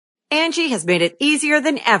Angie has made it easier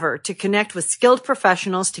than ever to connect with skilled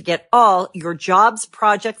professionals to get all your jobs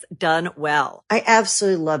projects done well. I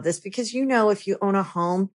absolutely love this because, if you own a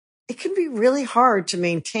home, it can be really hard to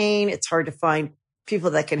maintain. It's hard to find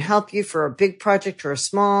people that can help you for a big project or a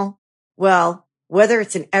small. Well, whether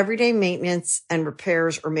it's in everyday maintenance and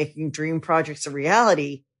repairs or making dream projects a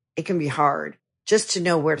reality, it can be hard just to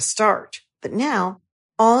know where to start. But now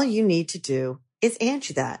all you need to do is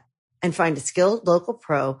Angie that and find a skilled local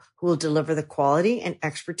pro who will deliver the quality and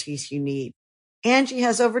expertise you need. Angie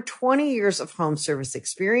has over 20 years of home service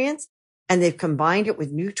experience, and they've combined it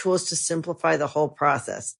with new tools to simplify the whole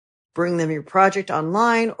process. Bring them your project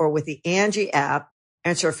online or with the Angie app,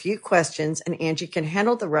 answer a few questions, and Angie can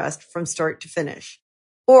handle the rest from start to finish.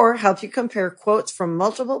 Or help you compare quotes from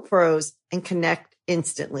multiple pros and connect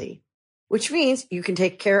instantly, which means you can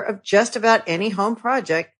take care of just about any home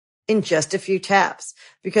project in just a few taps.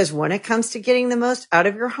 Because when it comes to getting the most out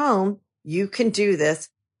of your home, you can do this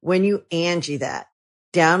when you Angie that.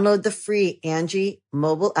 Download the free Angie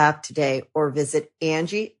mobile app today or visit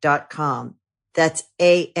Angie.com. That's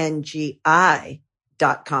ANGI.com.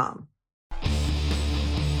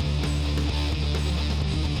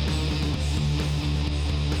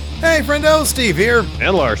 Hey, friendo, Steve here.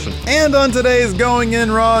 And Larson. And on today's Going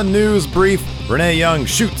In Raw news brief, Renee Young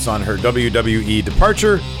shoots on her WWE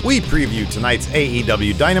departure. We preview tonight's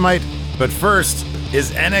AEW Dynamite. But first,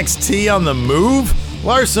 is NXT on the move?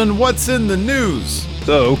 Larson, what's in the news?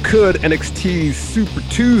 So, could NXT's Super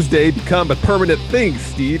Tuesday become a permanent thing,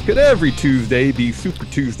 Steve? Could every Tuesday be Super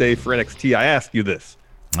Tuesday for NXT? I ask you this.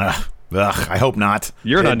 I hope not.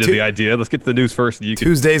 You're not into the idea. Let's get to the news first.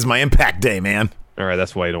 Tuesday's my impact day, man. All right,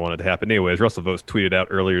 that's why you don't want it to happen. Anyways, Russell Votes tweeted out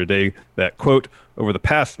earlier today that, quote, over the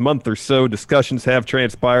past month or so, discussions have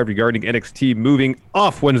transpired regarding NXT moving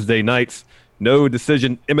off Wednesday nights. No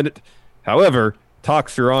decision imminent. However,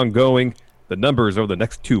 talks are ongoing. The numbers over the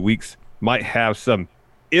next 2 weeks might have some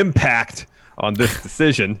impact on this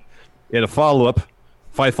decision. In a follow-up,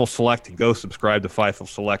 Fightful Select, go subscribe to Fightful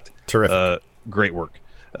Select. Terrific. Great work.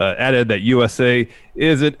 Added that USA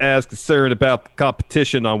isn't as concerned about the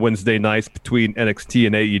competition on Wednesday nights between NXT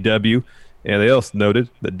and AEW. And they also noted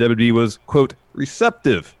that WWE was, quote,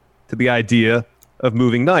 receptive to the idea of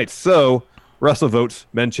moving nights. So Russell Votes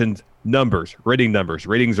mentioned numbers, rating numbers.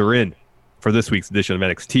 Ratings are in for this week's edition of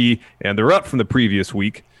NXT, and they're up from the previous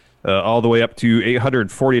week, all the way up to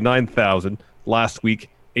 849,000. Last week,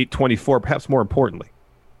 824, perhaps more importantly.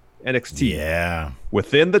 NXT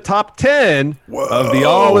within the top 10 of the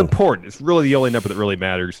all-important. It's really the only number that really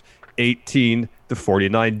matters. 18 to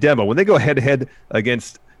 49 demo. When they go head-to-head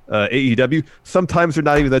against AEW, sometimes they're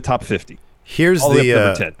not even the top 50. Here's all the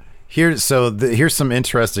number 10. Here's some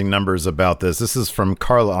interesting numbers about this. This is from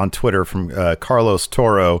Carla on Twitter from Carlos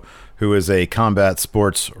Toro, who is a combat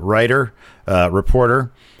sports writer,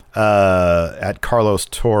 reporter at Carlos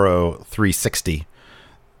Toro 360.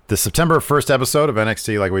 The September 1st episode of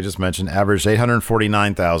NXT, like we just mentioned, averaged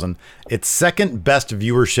 849,000. Its second best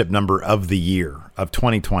viewership number of the year of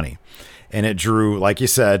 2020. And it drew, like you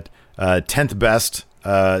said, 10th best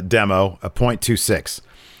demo, a 0.26.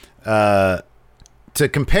 To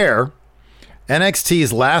compare,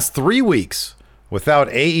 NXT's last 3 weeks without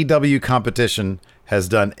AEW competition has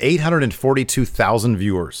done 842,000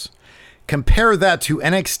 viewers. Compare that to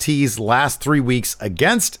NXT's last 3 weeks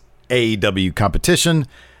against AEW competition,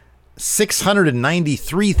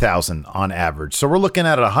 693,000 on average. So we're looking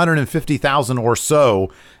at 150,000 or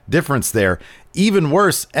so difference there. Even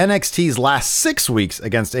worse, NXT's last 6 weeks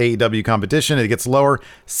against AEW competition, it gets lower,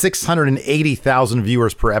 680,000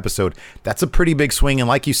 viewers per episode. That's a pretty big swing. And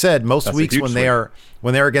like you said, most weeks when they're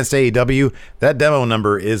against AEW, that demo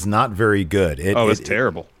number is not very good. It's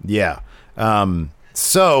terrible. Yeah.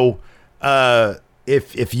 So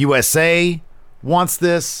if USA wants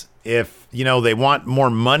this, if they want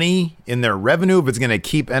more money in their revenue, if it's going to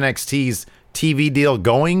keep NXT's TV deal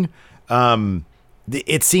going,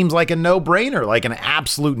 it seems like a no-brainer, like an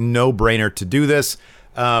absolute no-brainer to do this.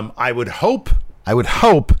 I would hope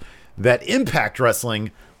that Impact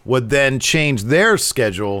Wrestling would then change their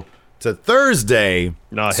schedule to Thursday.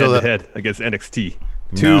 Head-to-head against NXT.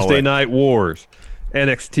 Tuesday Night Wars.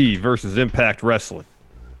 NXT versus Impact Wrestling.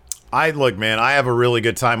 Look, man, I have a really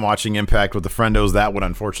good time watching Impact with the friendos. That would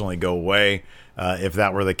unfortunately go away if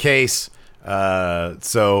that were the case.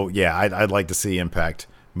 So, yeah, I'd like to see Impact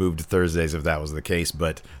move to Thursdays if that was the case.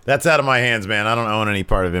 But that's out of my hands, man. I don't own any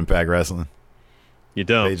part of Impact Wrestling. You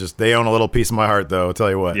don't? They own a little piece of my heart, though, I'll tell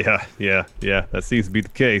you what. Yeah. That seems to be the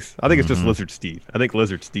case. I think it's just Lizard Steve. I think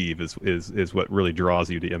Lizard Steve is what really draws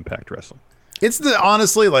you to Impact Wrestling. It's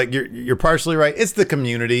honestly, like, you're partially right. It's the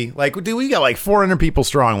community. Like, dude, we got like 400 people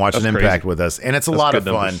strong watching Impact with us, and it's a lot of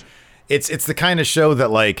fun. Numbers. It's the kind of show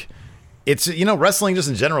that, like, it's, wrestling just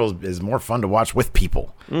in general is more fun to watch with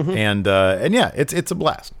people. And yeah, it's a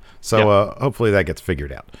blast. So hopefully that gets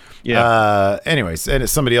figured out. Yeah. Anyways, and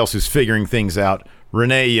it's somebody else who's figuring things out.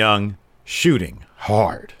 Renee Young shooting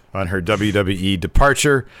hard on her WWE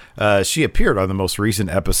departure. She appeared on the most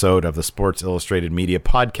recent episode of the Sports Illustrated Media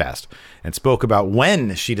podcast and spoke about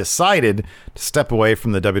when she decided to step away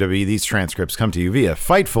from the WWE. These transcripts come to you via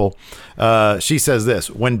Fightful. She says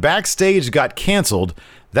this: when Backstage got canceled,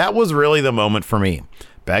 that was really the moment for me.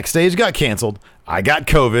 Backstage got canceled, I got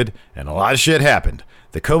COVID, and a lot of shit happened.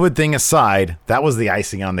 The COVID thing aside, that was the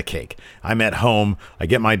icing on the cake. I'm at home. I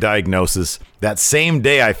get my diagnosis. That same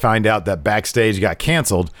day I find out that Backstage got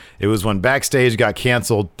canceled, it was when Backstage got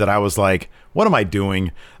canceled that I was like, what am I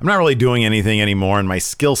doing? I'm not really doing anything anymore. And my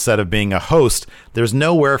skill set of being a host, there's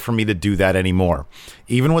nowhere for me to do that anymore.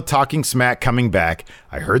 Even with Talking Smack coming back,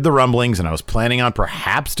 I heard the rumblings and I was planning on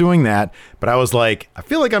perhaps doing that. But I was like, I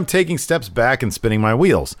feel like I'm taking steps back and spinning my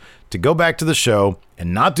wheels. To go back to the show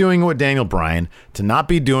and not doing it with Daniel Bryan, to not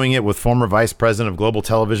be doing it with former Vice President of Global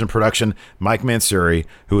Television Production, Mike Mansouri,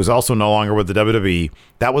 who is also no longer with the WWE.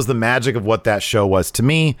 That was the magic of what that show was to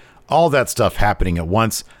me. All that stuff happening at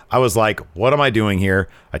once. I was like, what am I doing here?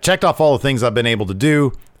 I checked off all the things I've been able to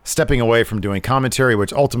do, stepping away from doing commentary,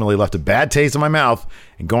 which ultimately left a bad taste in my mouth,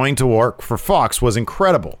 and going to work for Fox was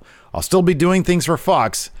incredible. I'll still be doing things for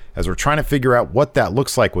Fox as we're trying to figure out what that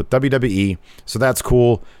looks like with WWE. So that's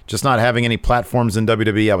cool. Just not having any platforms in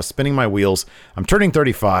WWE. I was spinning my wheels. I'm turning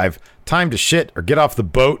 35. Time to shit or get off the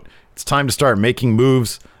boat. It's time to start making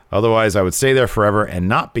moves. Otherwise, I would stay there forever and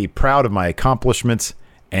not be proud of my accomplishments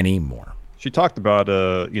anymore. She talked about,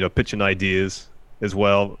 pitching ideas as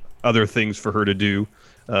well, other things for her to do.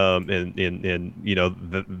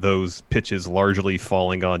 Those pitches largely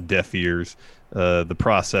falling on deaf ears. The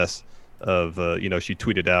process of, she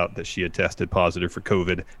tweeted out that she had tested positive for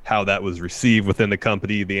COVID, how that was received within the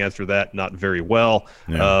company. The answer to that, not very well.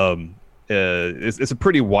 Yeah. It's a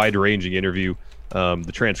pretty wide-ranging interview.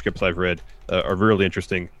 The transcripts I've read are really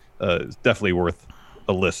interesting. It's definitely worth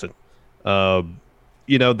a listen.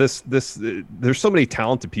 There's so many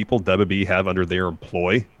talented people WWE have under their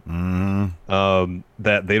employ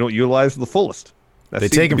that they don't utilize to the fullest. That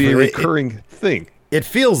seems to be a recurring thing. It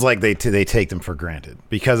feels like they take them for granted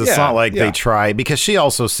because it's not like they try. Because she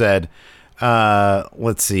also said,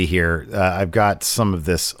 let's see here. I've got some of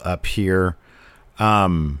this up here.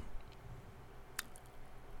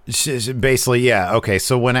 Basically, okay.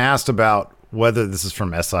 So when asked about whether this is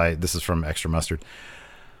from Extra Mustard.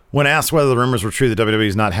 When asked whether the rumors were true that WWE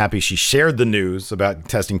is not happy, she shared the news about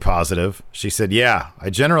testing positive. She said, I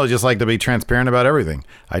generally just like to be transparent about everything.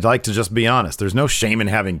 I'd like to just be honest. There's no shame in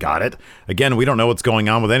having got it. Again, we don't know what's going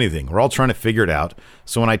on with anything. We're all trying to figure it out.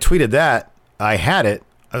 So when I tweeted that, I had it.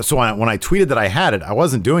 When I tweeted that I had it, I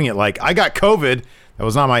wasn't doing it like, I got COVID. That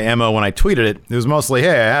was not my MO when I tweeted it. It was mostly, hey,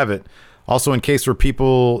 I have it. Also, in case there were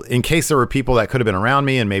people that could have been around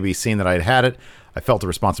me and maybe seen that I'd had it, I felt the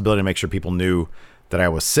responsibility to make sure people knew that I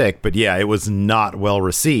was sick. But it was not well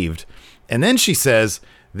received. And then she says,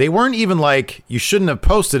 they weren't even like, you shouldn't have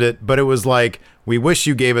posted it, but it was like, we wish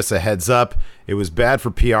you gave us a heads up. It was bad for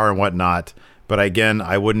PR and whatnot. But again,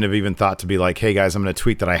 I wouldn't have even thought to be like, hey guys, I'm going to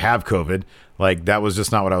tweet that I have COVID. Like, that was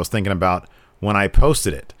just not what I was thinking about when I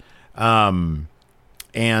posted it.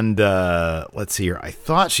 Let's see here. I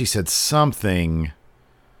thought she said something.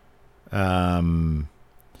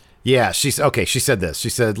 She said this. She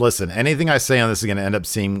said, listen, anything I say on this is going to end up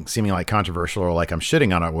seeming like controversial or like I'm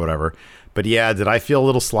shitting on it or whatever. But did I feel a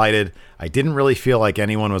little slighted? I didn't really feel like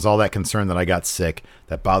anyone was all that concerned that I got sick.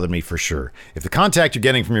 That bothered me for sure. If the contact you're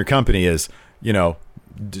getting from your company is,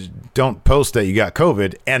 don't post that you got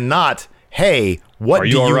COVID and not, hey, what do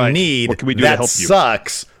you need? What can we do to help you?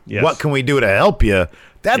 Sucks. Yes. What can we do to help you?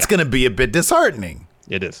 That's going to be a bit disheartening.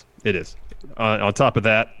 It is. On top of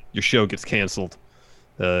that, your show gets canceled.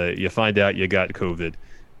 You find out you got COVID. The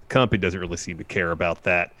company doesn't really seem to care about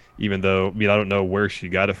that, even though, I don't know where she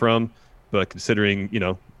got it from, but considering,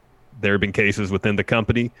 there have been cases within the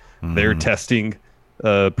company, their testing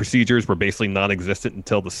procedures were basically non-existent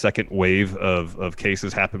until the second wave of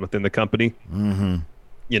cases happened within the company. Mm-hmm.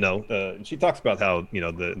 She talks about how,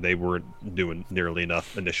 they weren't doing nearly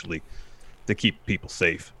enough initially to keep people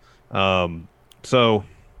safe. It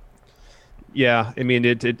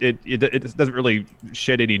doesn't really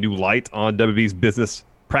shed any new light on WWE's business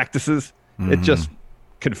practices. Mm-hmm. It just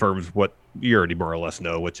confirms what you already more or less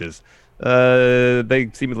know, which is they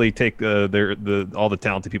seemingly take all the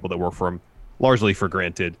talented people that work for them largely for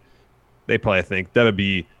granted. they probably think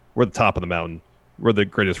WWE, we're the top of the mountain. We're the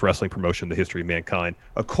greatest wrestling promotion in the history of mankind.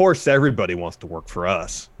 Of course, everybody wants to work for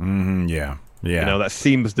us. Yeah. You know, that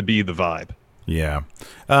seems to be the vibe. Yeah.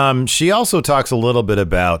 She also talks a little bit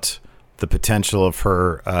about the potential of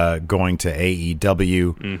her going to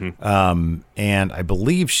AEW. And I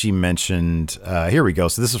believe she mentioned, here we go.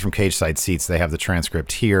 So this is from Cage Side Seats. They have the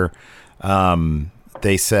transcript here.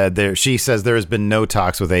 They said she says there has been no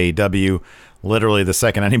talks with AEW. Literally the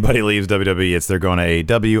second anybody leaves WWE, they're going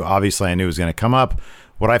to AEW. Obviously I knew it was going to come up.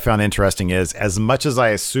 What I found interesting is, as much as I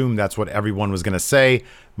assumed that's what everyone was going to say,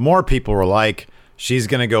 more people were like, she's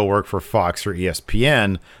going to go work for Fox or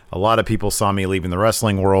ESPN. A lot of people saw me leaving the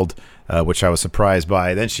wrestling world, which I was surprised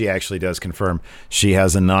by. Then she actually does confirm she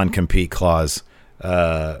has a non-compete clause.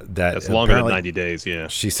 That's longer than 90 days, yeah.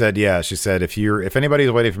 She said, if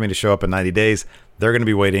anybody's waiting for me to show up in 90 days, they're going to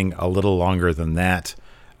be waiting a little longer than that.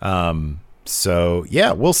 So,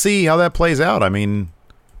 yeah, we'll see how that plays out. I mean,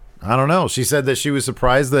 I don't know. She said that she was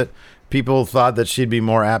surprised that people thought that she'd be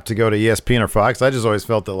more apt to go to ESPN or Fox. I just always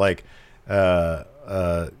felt that, like,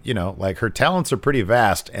 like her talents are pretty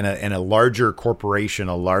vast, and a larger corporation,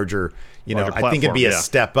 larger I think it'd be a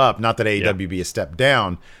step up. Not that AEW be a step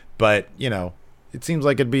down, but, it seems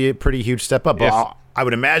like it'd be a pretty huge step up. I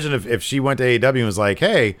would imagine if she went to AEW and was like,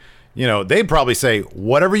 hey, they'd probably say,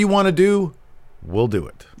 whatever you want to do, we'll do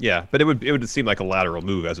it. Yeah, but it would seem like a lateral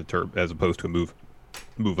move as opposed to a move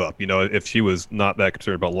up. If she was not that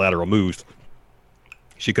concerned about lateral moves,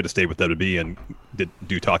 she could have stayed with WWE and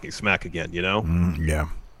do Talking Smack again. Yeah.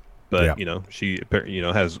 But she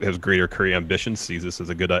has greater career ambitions. Sees this as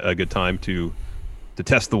a good time to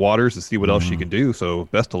test the waters to see what else she can do. So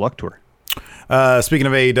best of luck to her. Speaking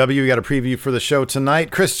of AEW, we got a preview for the show tonight.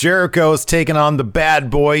 Chris Jericho is taking on the bad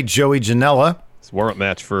boy Joey Janela. It's a warm-up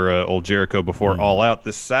match for old Jericho before All Out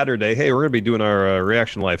this Saturday. Hey, we're going to be doing our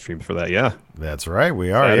reaction live stream for that, yeah? That's right,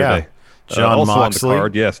 we are, Saturday. Yeah. John also Moxley. On the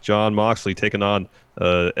card, yes, John Moxley taking on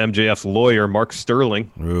MJF's lawyer, Mark Sterling.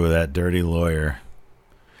 Ooh, that dirty lawyer.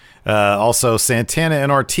 Also, Santana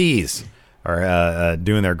and Ortiz are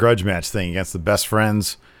doing their grudge match thing against the Best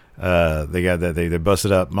Friends. They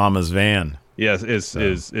busted up Mama's van. Yes,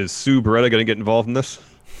 is Sue Beretta going to get involved in this?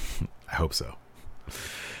 I hope so.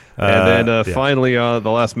 And then finally,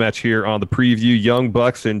 the last match here on the preview, Young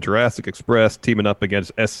Bucks and Jurassic Express teaming up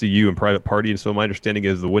against SCU and Private Party. And so my understanding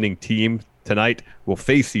is the winning team tonight will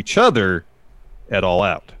face each other at All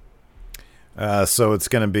Out. So it's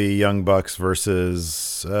going to be Young Bucks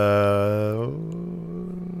versus...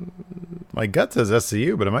 my gut says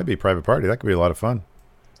SCU, but it might be Private Party. That could be a lot of fun.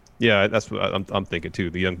 Yeah, that's what I'm thinking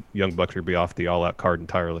too. The Young Bucks will be off the All Out card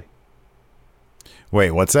entirely.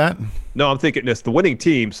 Wait, what's that? No, I'm thinking it's the winning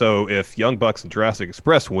team. So if Young Bucks and Jurassic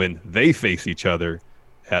Express win, they face each other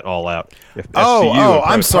at All Out. If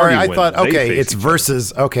I'm sorry. I thought, it's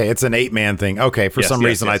versus. Okay, it's an 8-man thing. Okay, for some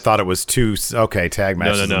reason I thought it was 2. Okay, tag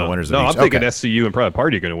matches and the winners of each. No, I'm thinking SCU and Private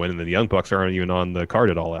Party are going to win, and then the Young Bucks aren't even on the card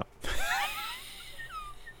at All Out.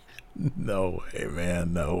 No way,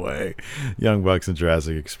 man. No way. Young Bucks and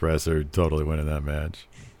Jurassic Express are totally winning that match.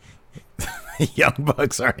 Young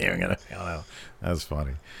Bucks aren't even going to. That's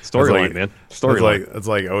funny. Storyline, man. Storyline. It's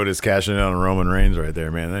like Otis cashing in on Roman Reigns right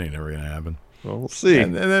there, man. That ain't never going to happen. Well, we'll see.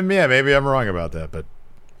 And then, maybe I'm wrong about that, but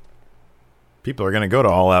people are going to go to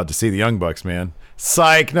All Out to see the Young Bucks, man.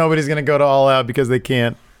 Psych. Nobody's going to go to All Out because they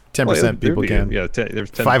can't. 10% people can. Yeah, there's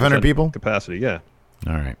 500 people? Capacity, yeah.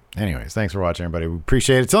 All right. Anyways, thanks for watching, everybody. We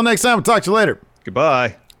appreciate it. Till next time, we'll talk to you later.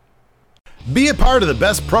 Goodbye. Be a part of the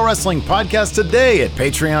best pro wrestling podcast today at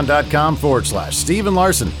patreon.com/Steven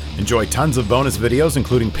Larson. Enjoy tons of bonus videos,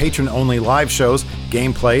 including patron-only live shows,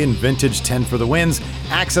 gameplay, and vintage 10 for the wins,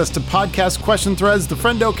 access to podcast question threads, the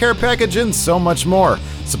Friendo Care Package, and so much more.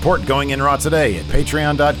 Support Going In Raw today at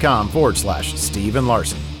patreon.com/Steven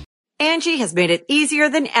Larson. Angie has made it easier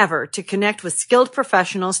than ever to connect with skilled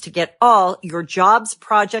professionals to get all your jobs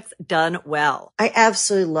projects done well. I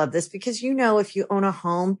absolutely love this because, if you own a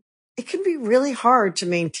home, it can be really hard to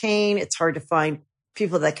maintain. It's hard to find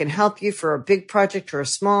people that can help you for a big project or a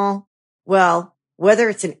small. Well, whether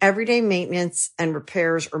it's in everyday maintenance and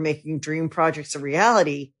repairs or making dream projects a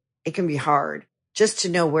reality, it can be hard just to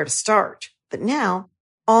know where to start. But now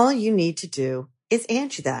all you need to do is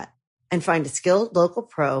Angie that and find a skilled local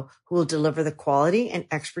pro who will deliver the quality and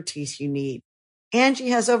expertise you need. Angie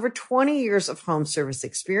has over 20 years of home service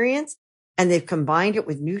experience, and they've combined it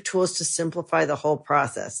with new tools to simplify the whole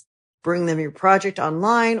process. Bring them your project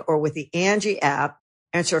online or with the Angie app,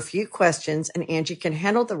 answer a few questions, and Angie can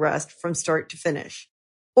handle the rest from start to finish.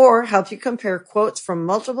 Or help you compare quotes from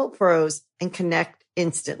multiple pros and connect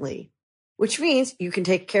instantly. Which means you can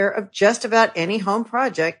take care of just about any home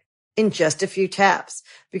project in just a few taps.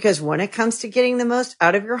 Because when it comes to getting the most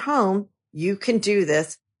out of your home, you can do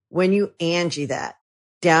this when you Angie that.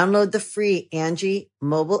 Download the free Angie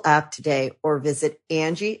mobile app today or visit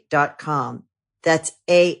Angie.com. That's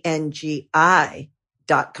ANGI.com.